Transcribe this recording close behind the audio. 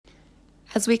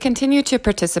As we continue to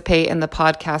participate in the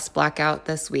podcast blackout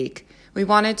this week, we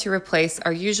wanted to replace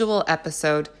our usual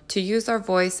episode to use our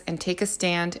voice and take a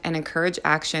stand and encourage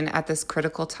action at this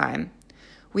critical time.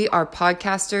 We are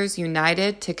podcasters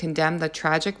united to condemn the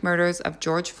tragic murders of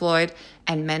George Floyd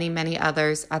and many, many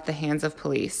others at the hands of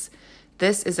police.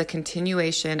 This is a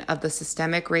continuation of the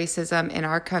systemic racism in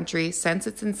our country since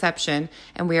its inception,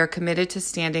 and we are committed to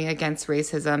standing against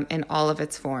racism in all of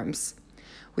its forms.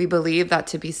 We believe that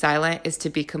to be silent is to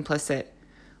be complicit.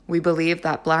 We believe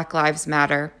that Black lives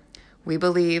matter. We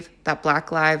believe that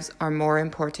Black lives are more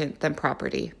important than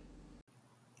property.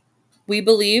 We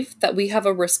believe that we have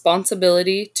a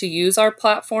responsibility to use our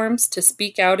platforms to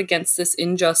speak out against this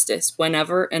injustice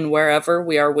whenever and wherever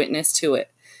we are witness to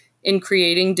it. In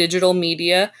creating digital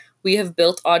media, we have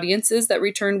built audiences that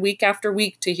return week after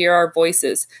week to hear our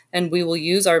voices, and we will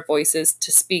use our voices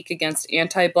to speak against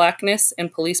anti-Blackness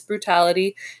and police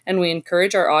brutality, and we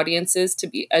encourage our audiences to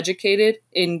be educated,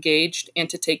 engaged, and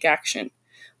to take action.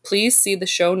 Please see the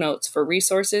show notes for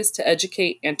resources to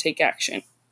educate and take action.